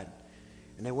each side.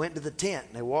 And they went to the tent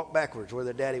and they walked backwards where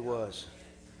their daddy was.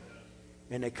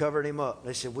 And they covered him up.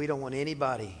 They said, we don't want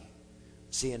anybody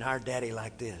seeing our daddy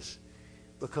like this.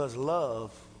 Because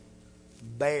love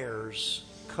bears,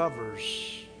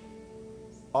 covers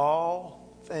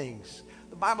all things.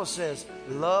 The Bible says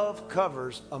love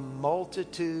covers a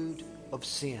multitude of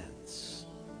sins.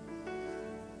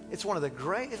 It's one of the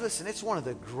greatest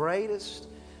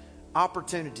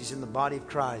opportunities in the body of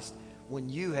Christ when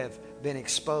you have been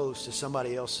exposed to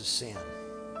somebody else's sin.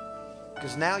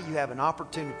 Because now you have an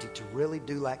opportunity to really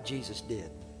do like Jesus did.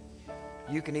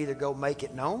 You can either go make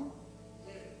it known,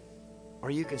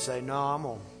 or you can say, no, I'm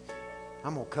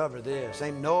gonna cover this.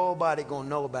 Ain't nobody gonna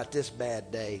know about this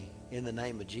bad day in the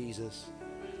name of Jesus.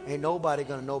 Ain't nobody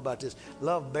gonna know about this.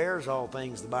 Love bears all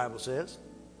things, the Bible says.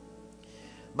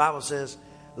 The Bible says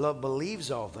love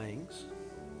believes all things,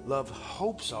 love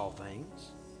hopes all things,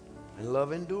 and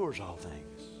love endures all things.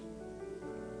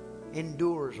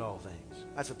 Endures all things.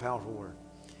 That's a powerful word.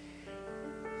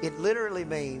 It literally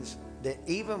means that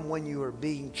even when you are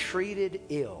being treated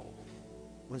ill,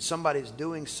 when somebody's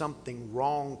doing something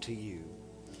wrong to you,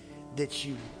 that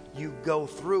you go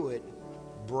through it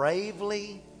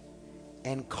bravely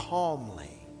and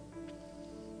calmly.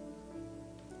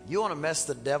 You want to mess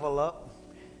the devil up?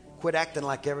 Quit acting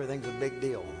like everything's a big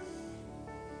deal.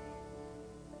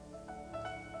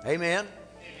 Amen?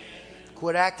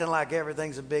 Quit acting like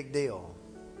everything's a big deal.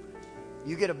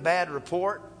 You get a bad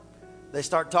report, they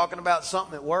start talking about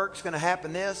something at work's going to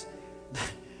happen this.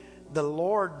 The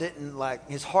Lord didn't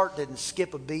his heart didn't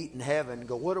skip a beat in heaven and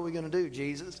go, what are we going to do,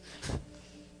 Jesus?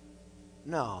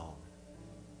 No.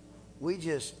 We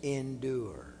just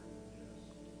endure.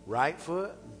 Right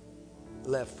foot,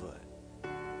 left foot.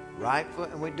 Right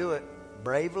foot, and we do it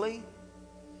bravely,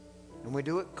 and we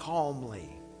do it calmly.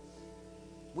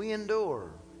 We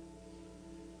endure.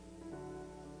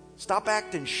 Stop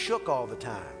acting shook all the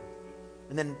time,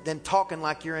 and then talking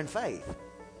like you're in faith.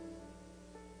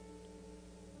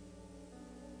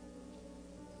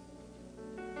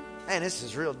 Man, this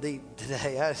is real deep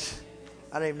today. I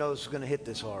didn't even know this was going to hit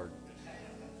this hard.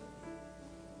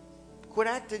 Quit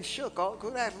acting shook.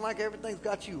 Quit acting like everything's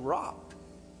got you rocked.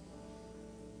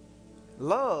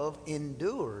 Love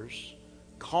endures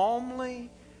calmly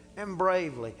and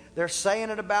bravely. They're saying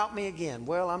it about me again.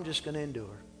 Well, I'm just going to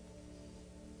endure.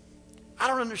 I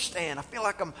don't understand. I feel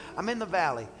like I'm in the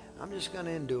valley. I'm just going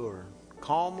to endure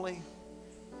calmly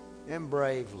and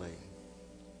bravely.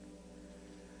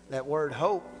 That word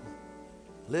hope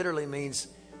literally means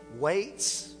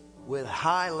waits with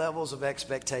high levels of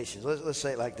expectations. Let's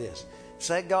say it like this.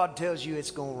 Say God tells you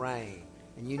it's going to rain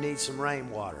and you need some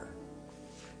rainwater.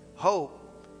 Hope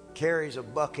carries a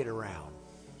bucket around.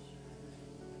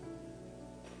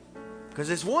 Because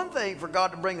it's one thing for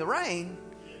God to bring the rain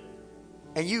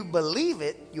and you believe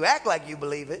it, you act like you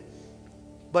believe it,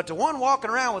 but the one walking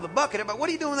around with a bucket, but what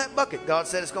are you doing with that bucket? God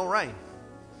said it's going to rain.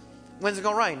 When's it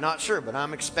going to rain? Not sure, but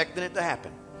I'm expecting it to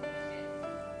happen.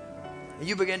 And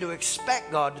you begin to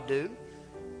expect God to do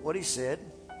what He said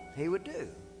He would do.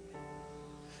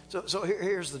 So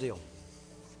here's the deal.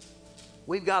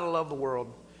 We've got to love the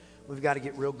world. We've got to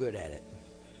get real good at it.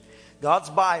 God's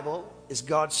Bible is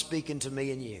God speaking to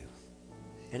me and you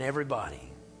and everybody.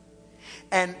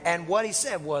 And what He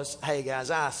said was, hey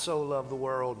guys, I so love the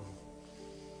world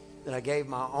that I gave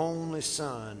my only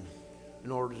Son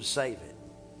in order to save it.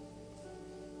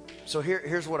 So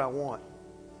here's what I want.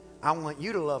 I want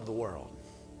you to love the world.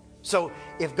 So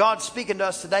if God's speaking to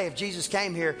us today, if Jesus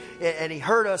came here and He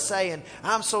heard us saying,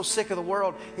 I'm so sick of the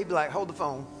world, He'd be like, hold the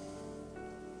phone.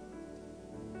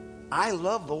 I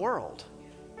love the world.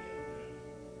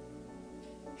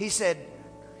 He said,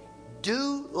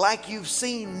 do like you've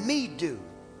seen me do.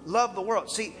 Love the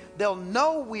world. See, they'll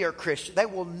know we are Christian. They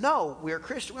will know we are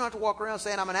Christian. We don't have to walk around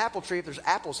saying I'm an apple tree if there's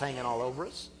apples hanging all over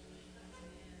us.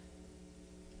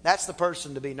 That's the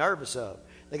person to be nervous of.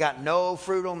 They got no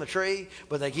fruit on the tree,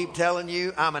 but they keep telling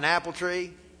you, I'm an apple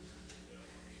tree.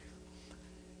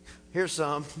 Here's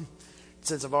some,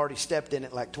 since I've already stepped in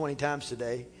it like 20 times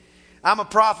today. I'm a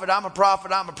prophet, I'm a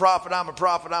prophet, I'm a prophet, I'm a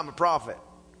prophet, I'm a prophet.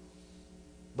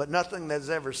 But nothing that's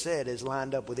ever said is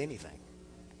lined up with anything.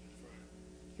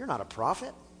 You're not a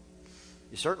prophet.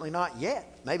 You're certainly not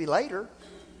yet. Maybe later.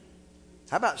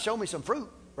 How about show me some fruit?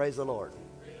 Praise the Lord.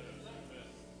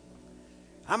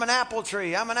 I'm an apple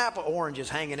tree. I'm an apple. Oranges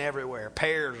hanging everywhere.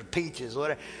 Pears, peaches,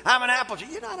 whatever. I'm an apple tree.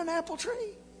 You're not an apple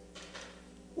tree.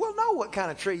 We'll know what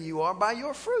kind of tree you are by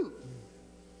your fruit.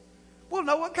 We'll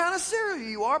know what kind of cereal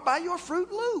you are by your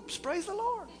Fruit Loops. Praise the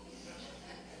Lord.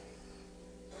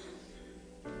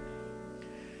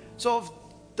 So if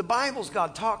the Bible's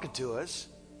God talking to us,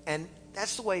 and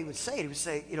that's the way He would say it. He would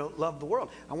say, love the world.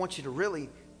 I want you to really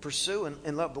pursue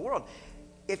and love the world.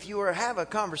 If you were to have a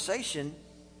conversation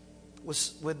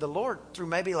with the Lord through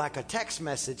maybe like a text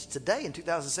message today in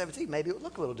 2017, maybe it would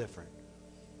look a little different.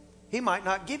 He might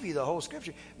not give you the whole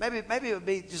scripture. Maybe it would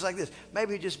be just like this.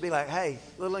 Maybe it would just be like, hey,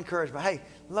 a little encouragement. Hey,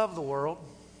 love the world.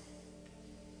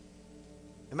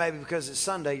 And maybe because it's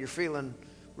Sunday, you're feeling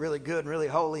really good and really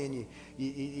holy, and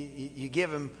you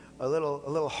give Him a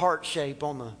little heart shape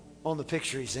on the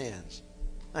picture He sends.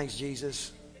 Thanks,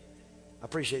 Jesus. I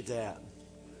appreciate that.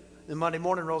 Then Monday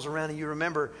morning rolls around and you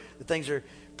remember that things are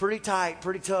pretty tight,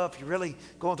 pretty tough. You're really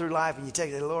going through life, and you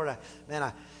take the Lord,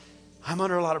 I'm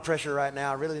under a lot of pressure right now.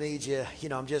 I really need you.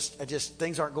 I'm just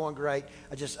things aren't going great.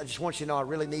 I just want you to know I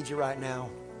really need you right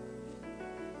now.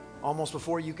 Almost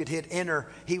before you could hit enter,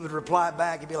 He would reply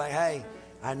back. He'd be like, hey,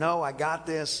 I know, I got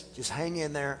this. Just hang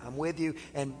in there. I'm with you.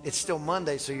 And it's still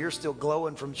Monday, so you're still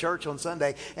glowing from church on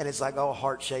Sunday. And it's like, oh,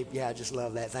 heart shape. Yeah, I just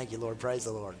love that. Thank you, Lord. Praise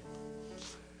the Lord.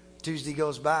 Tuesday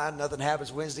goes by, nothing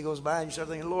happens. Wednesday goes by, and you start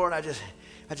thinking, Lord, I just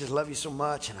love you so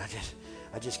much, and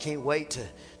I just can't wait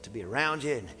to be around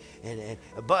you.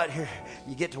 But here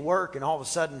you get to work, and all of a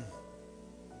sudden,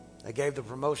 I gave the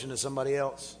promotion to somebody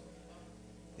else.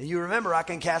 And you remember, I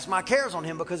can cast my cares on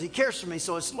Him because He cares for me.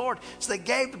 So it's Lord. So they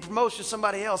gave the promotion to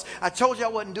somebody else. I told you I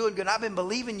wasn't doing good. I've been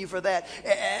believing you for that.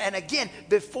 And again,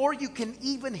 before you can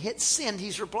even hit send,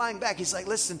 He's replying back. He's like,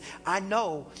 listen, I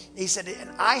know. He said, and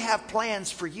I have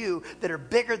plans for you that are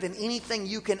bigger than anything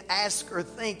you can ask or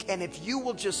think. And if you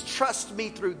will just trust me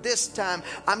through this time,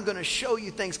 I'm going to show you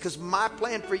things, because my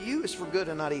plan for you is for good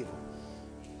and not evil.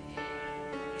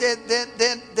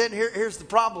 Then here's the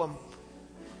problem.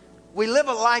 We live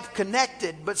a life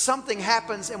connected, but something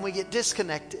happens and we get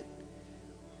disconnected.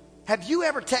 Have you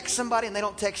ever texted somebody and they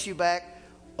don't text you back?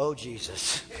 Oh,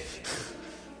 Jesus.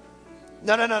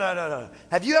 No.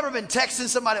 Have you ever been texting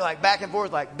somebody like back and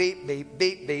forth, like beep, beep,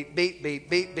 beep, beep, beep, beep,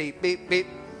 beep, beep, beep, beep,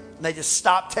 and they just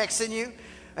stop texting you?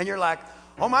 And you're like,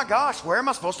 oh my gosh, where am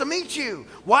I supposed to meet you?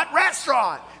 What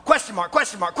restaurant? Question mark,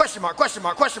 question mark, question mark, question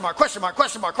mark, question mark, question mark,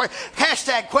 question mark,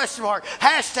 hashtag question mark,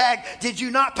 hashtag did you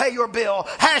not pay your bill?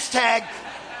 Hashtag.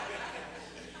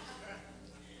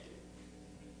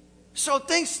 So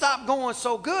things stopped going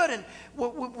so good, and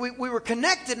we were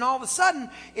connected, and all of a sudden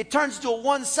it turns into a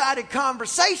one-sided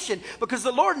conversation because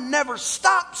the Lord never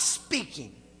stops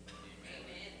speaking.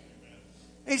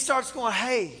 He starts going,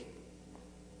 hey,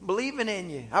 I'm believing in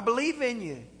you. I believe in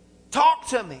you. Talk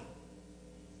to me.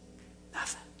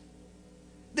 Nothing.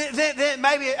 Then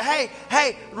maybe,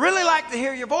 hey, really like to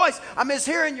hear your voice. I miss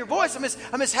hearing your voice.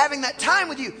 I miss having that time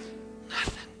with you.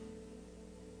 Nothing.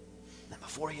 Then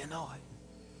before you know it,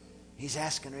 he's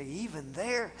asking, are you even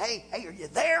there? Hey, are you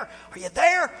there? Are you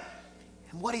there?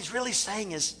 And what he's really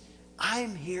saying is,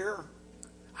 I'm here.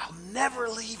 I'll never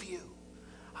leave you.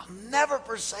 I'll never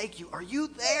forsake you. Are you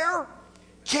there?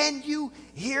 Can you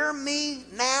hear me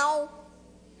now?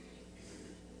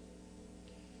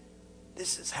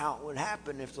 This is how it would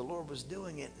happen if the Lord was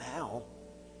doing it now.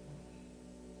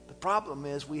 The problem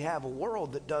is we have a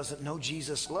world that doesn't know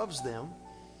Jesus loves them,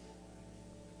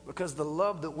 because the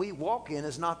love that we walk in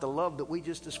is not the love that we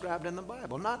just described in the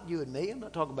Bible. Not you and me. I'm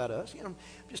not talking about us. I'm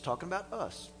just talking about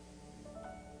us.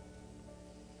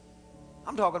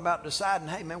 I'm talking about deciding,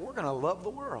 hey, man, we're going to love the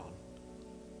world.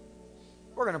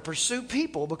 We're going to pursue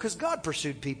people because God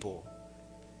pursued people.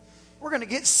 We're going to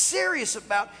get serious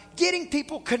about getting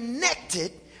people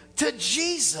connected to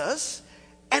Jesus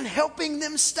and helping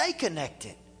them stay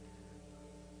connected.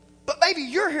 But maybe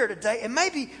you're here today and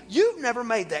maybe you've never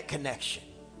made that connection.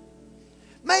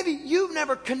 Maybe you've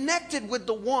never connected with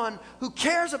the one who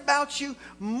cares about you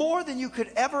more than you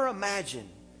could ever imagine.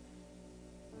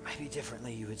 Maybe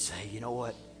differently you would say, you know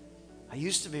what? I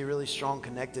used to be really strong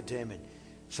connected to him and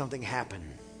something happened.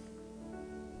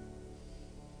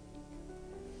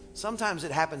 Sometimes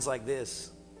it happens like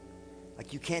this.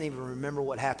 Like you can't even remember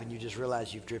what happened. You just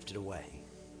realize you've drifted away.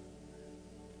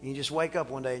 And you just wake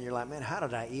up one day and you're like, man, how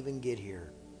did I even get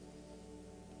here?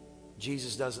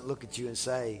 Jesus doesn't look at you and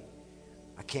say,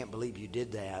 I can't believe you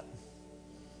did that.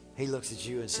 He looks at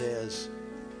you and says,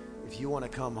 if you want to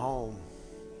come home,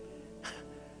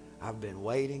 I've been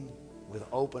waiting with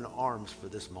open arms for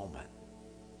this moment.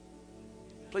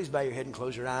 Please bow your head and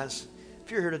close your eyes.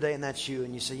 If you're here today and that's you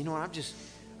and you say, you know what,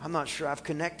 I'm not sure I've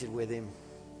connected with him.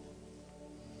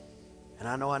 And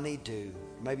I know I need to.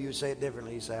 Maybe you would say it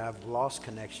differently. You say, I've lost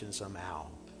connection somehow.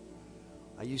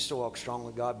 I used to walk strong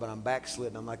with God, but I'm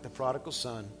backslidden. I'm like the prodigal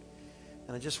son.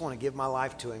 And I just want to give my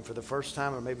life to him for the first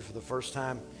time, or maybe for the first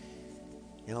time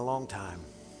in a long time.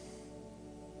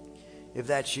 If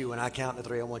that's you, when I count to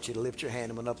 3, I want you to lift your hand.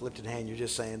 And with an uplifted hand, you're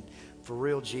just saying, for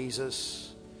real,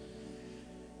 Jesus,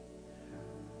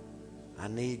 I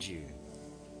need you.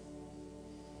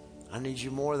 I need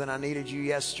you more than I needed you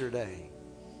yesterday.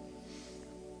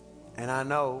 And I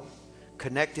know,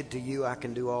 connected to you, I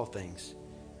can do all things.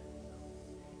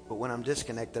 But when I'm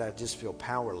disconnected, I just feel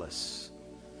powerless.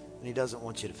 And he doesn't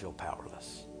want you to feel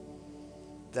powerless.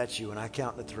 If that's you, when I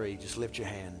count to 3, just lift your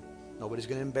hand. Nobody's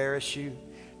going to embarrass you.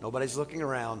 Nobody's looking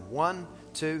around. 1,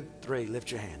 2, 3.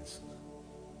 Lift your hands.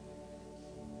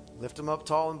 Lift them up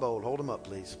tall and bold. Hold them up,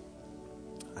 please.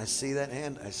 I see that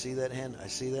hand. I see that hand. I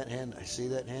see that hand. I see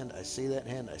that hand. I see that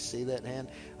hand. I see that hand.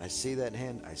 I see that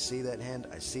hand. I see that hand.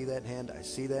 I see that hand. I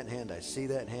see that hand. I see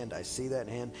that hand. I see that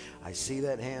hand. I see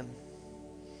that hand.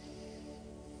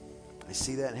 I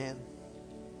see that hand.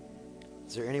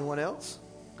 Is there anyone else?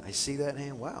 I see that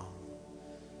hand. Wow.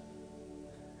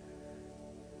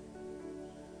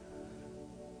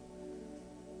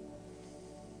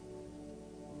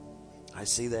 I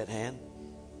see that hand.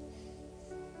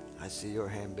 I see your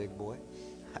hand, big boy.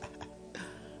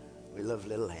 We love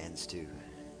little hands too.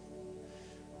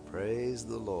 Praise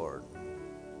the Lord.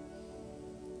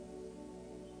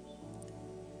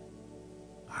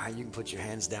 All right, you can put your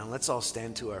hands down. Let's all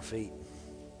stand to our feet.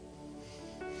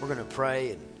 We're going to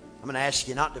pray, and I'm going to ask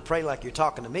you not to pray like you're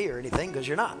talking to me or anything, because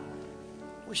you're not.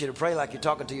 I want you to pray like you're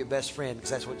talking to your best friend, because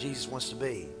that's what Jesus wants to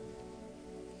be.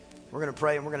 We're going to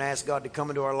pray, and we're going to ask God to come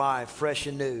into our life fresh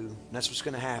and new, and that's what's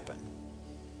going to happen.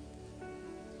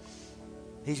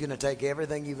 He's going to take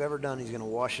everything you've ever done. He's going to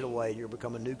wash it away. You'll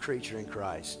become a new creature in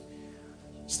Christ.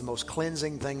 It's the most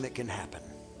cleansing thing that can happen.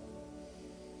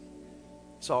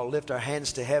 So I'll lift our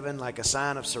hands to heaven like a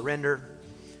sign of surrender.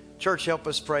 Church, help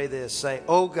us pray this. Say,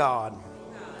 oh God,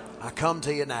 I come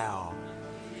to you now,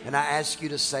 and I ask you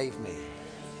to save me.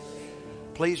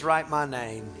 Please write my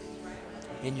name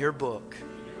in your book.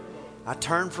 I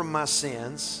turn from my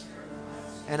sins,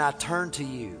 and I turn to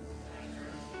you.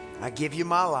 I give you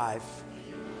my life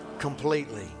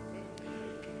completely.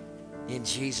 In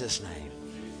Jesus' name.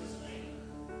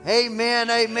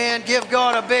 Amen, amen. Give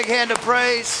God a big hand of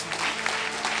praise.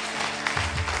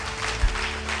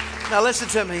 Now listen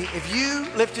to me. If you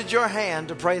lifted your hand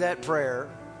to pray that prayer,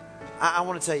 I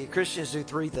want to tell you, Christians do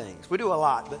 3 things. We do a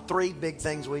lot, but 3 big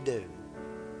things we do.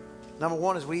 Number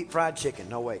 1 is we eat fried chicken.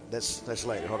 No, wait, that's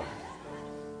later. Hold on.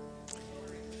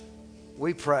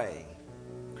 We pray.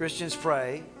 Christians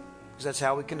pray because that's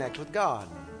how we connect with God.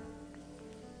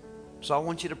 So I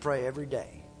want you to pray every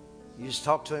day. You just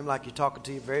talk to him like you're talking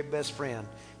to your very best friend.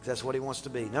 That's what he wants to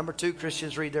be. Number 2,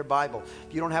 Christians read their Bible.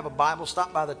 If you don't have a Bible,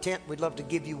 stop by the tent. We'd love to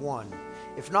give you one.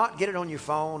 If not, get it on your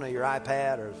phone or your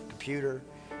iPad or computer.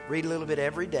 Read a little bit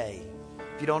every day.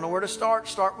 If you don't know where to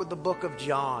start with the book of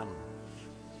John.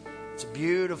 It's a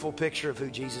beautiful picture of who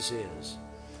Jesus is.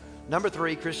 Number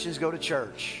 3, Christians go to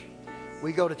church.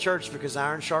 We go to church because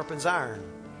iron sharpens iron.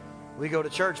 We go to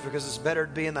church because it's better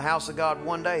to be in the house of God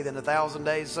one day than 1,000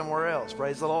 days somewhere else.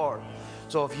 Praise the Lord.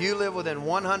 So if you live within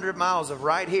 100 miles of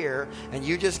right here and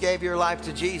you just gave your life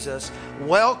to Jesus,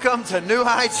 welcome to New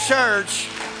Heights Church.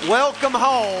 Welcome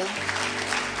home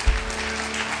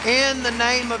in the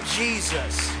name of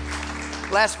Jesus.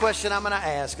 Last question I'm going to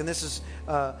ask, and this is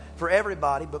for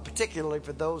everybody, but particularly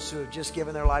for those who have just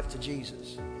given their life to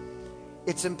Jesus.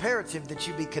 It's imperative that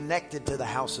you be connected to the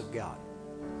house of God.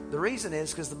 The reason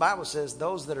is because the Bible says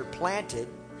those that are planted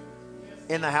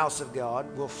in the house of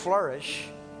God will flourish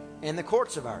in the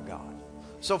courts of our God.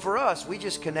 So for us, we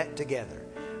just connect together.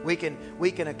 We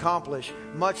can accomplish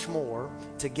much more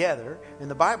together.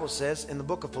 And the Bible says in the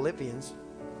book of Philippians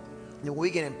that we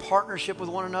get in partnership with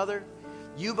one another.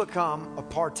 You become a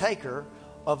partaker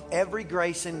of every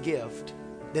grace and gift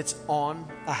that's on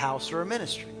a house or a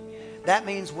ministry. That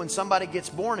means when somebody gets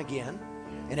born again,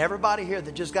 and everybody here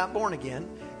that just got born again,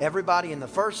 everybody in the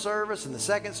first service and the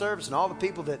second service and all the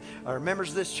people that are members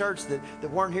of this church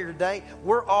that weren't here today,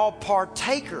 we're all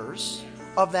partakers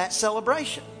of that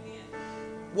celebration.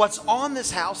 What's on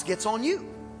this house gets on you.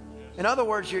 In other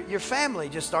words, your family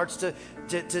just starts to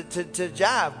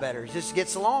jive better, just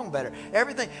gets along better.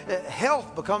 Everything,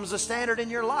 health becomes a standard in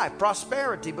your life.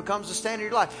 Prosperity becomes a standard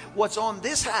in your life. What's on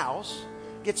this house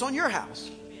gets on your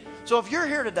house. So if you're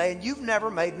here today and you've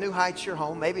never made New Heights your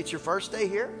home, maybe it's your first day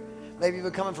here, maybe you've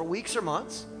been coming for weeks or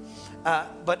months,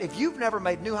 but if you've never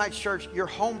made New Heights Church your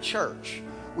home church,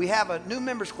 we have a new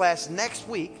members class next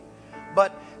week,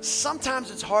 but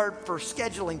sometimes it's hard for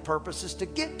scheduling purposes to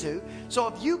get to. So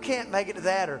if you can't make it to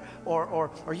that,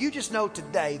 or you just know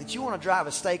today that you want to drive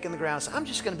a stake in the ground, say, I'm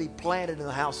just going to be planted in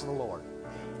the house of the Lord.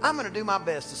 I'm going to do my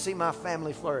best to see my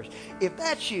family flourish. If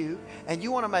that's you and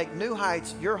you want to make New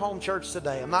Heights your home church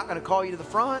today, I'm not going to call you to the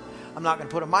front. I'm not going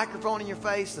to put a microphone in your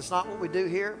face. That's not what we do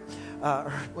here.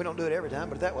 We don't do it every time,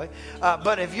 but that way.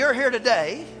 But if you're here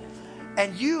today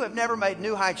and you have never made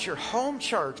New Heights your home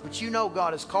church, but you know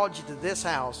God has called you to this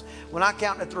house, when I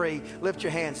count to 3, lift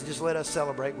your hands and just let us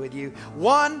celebrate with you.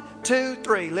 1, 2,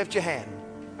 3, lift your hand.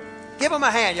 Give them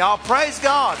a hand, y'all. Praise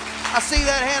God. I see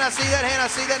that hand. I see that hand. I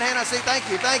see that hand. I see. Thank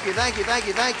you. Thank you. Thank you. Thank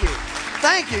you. Thank you.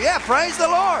 Thank you. Yeah, praise the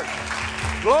Lord.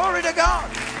 Glory to God.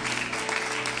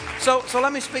 So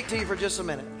let me speak to you for just a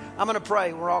minute. I'm going to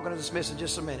pray. We're all going to dismiss in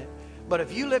just a minute. But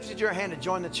if you lifted your hand to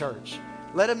join the church,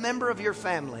 let a member of your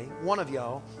family, one of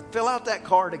y'all, fill out that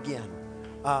card again.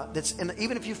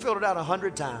 Even if you filled it out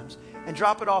 100 times, and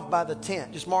drop it off by the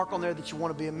tent. Just mark on there that you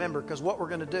want to be a member, because what we're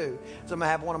going to do is I'm going to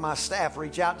have one of my staff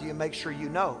reach out to you and make sure you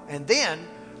know. And then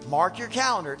mark your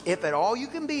calendar. If at all you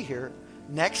can be here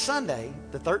next Sunday,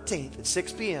 the 13th at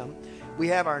 6 p.m., we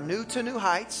have our New to New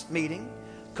Heights meeting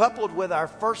coupled with our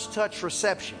First Touch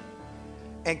reception.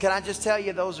 And can I just tell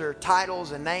you, those are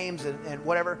titles and names and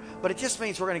whatever, but it just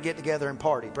means we're going to get together and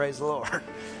party. Praise the Lord.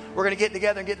 We're going to get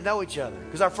together and get to know each other.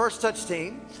 Because our First Touch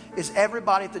team is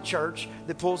everybody at the church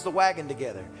that pulls the wagon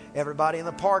together. Everybody in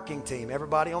the parking team,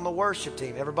 everybody on the worship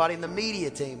team, everybody in the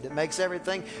media team that makes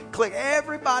everything click.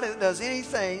 Everybody that does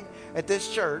anything at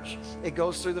this church, it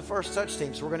goes through the First Touch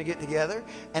team. So we're going to get together.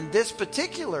 And this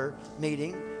particular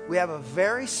meeting, we have a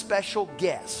very special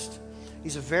guest.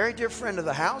 He's a very dear friend of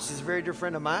the house. He's a very dear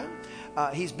friend of mine.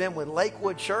 He's been with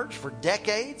Lakewood Church for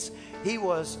decades. He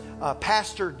was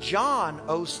Pastor John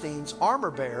Osteen's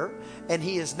armor bearer, and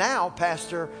he is now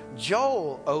Pastor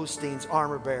Joel Osteen's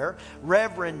armor bearer.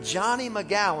 Reverend Johnny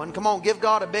McGowan, come on, give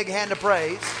God a big hand of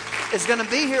praise, is going to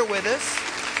be here with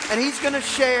us, and he's going to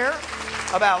share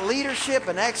about leadership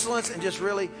and excellence and just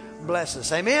really bless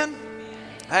us. Amen?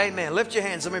 Amen. Lift your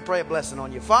hands. Let me pray a blessing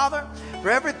on you. Father, for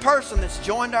every person that's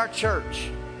joined our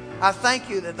church, I thank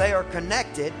you that they are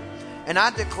connected, and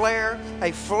I declare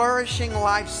a flourishing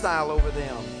lifestyle over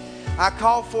them. I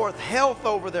call forth health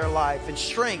over their life and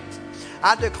strength.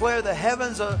 I declare the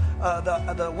heavens,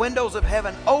 the windows of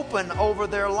heaven open over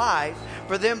their life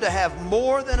for them to have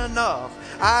more than enough.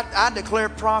 I declare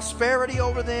prosperity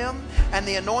over them and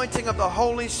the anointing of the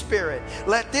Holy Spirit.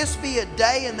 Let this be a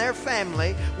day in their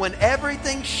family when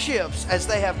everything shifts as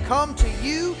they have come to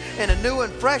you in a new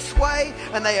and fresh way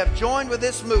and they have joined with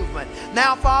this movement.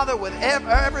 Now, Father, with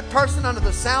every person under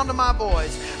the sound of my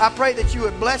voice, I pray that you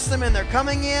would bless them in their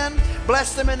coming in,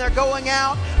 bless them in their going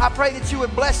out. I pray that you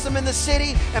would bless them in the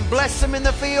city and bless them in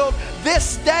the field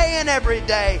this day and every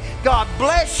day. God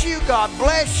bless you. God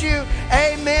bless you.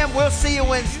 Amen. We'll see you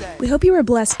Wednesday. We hope you were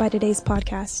blessed by today's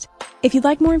podcast. If you'd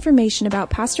like more information about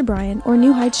Pastor Brian or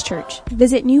New Heights Church,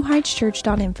 visit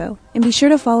newheightschurch.info and be sure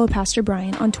to follow Pastor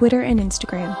Brian on Twitter and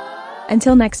Instagram.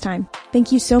 Until next time,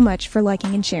 thank you so much for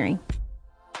liking and sharing.